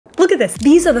Look at this.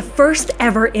 These are the first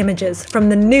ever images from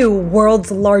the new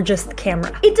world's largest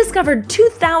camera. It discovered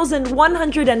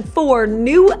 2,104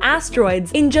 new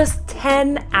asteroids in just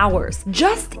 10 hours,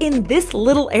 just in this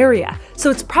little area. So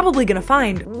it's probably gonna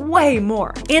find way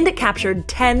more. And it captured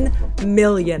 10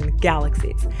 million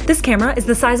galaxies. This camera is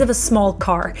the size of a small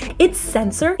car. Its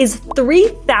sensor is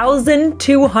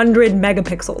 3,200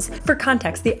 megapixels. For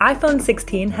context, the iPhone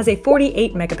 16 has a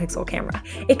 48 megapixel camera.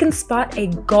 It can spot a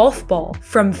golf ball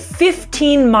from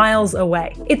 15 miles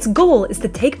away. Its goal is to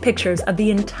take pictures of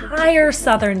the entire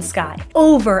southern sky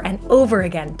over and over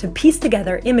again to piece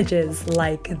together images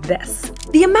like this.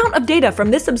 The amount of data from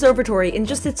this observatory in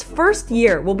just its first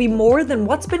year will be more than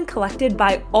what's been collected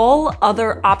by all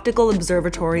other optical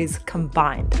observatories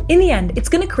combined. In the end, it's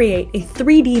going to create a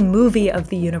 3D movie of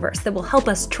the universe that will help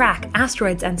us track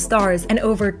asteroids and stars and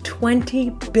over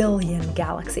 20 billion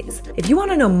galaxies. If you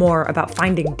want to know more about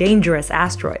finding dangerous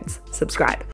asteroids, subscribe.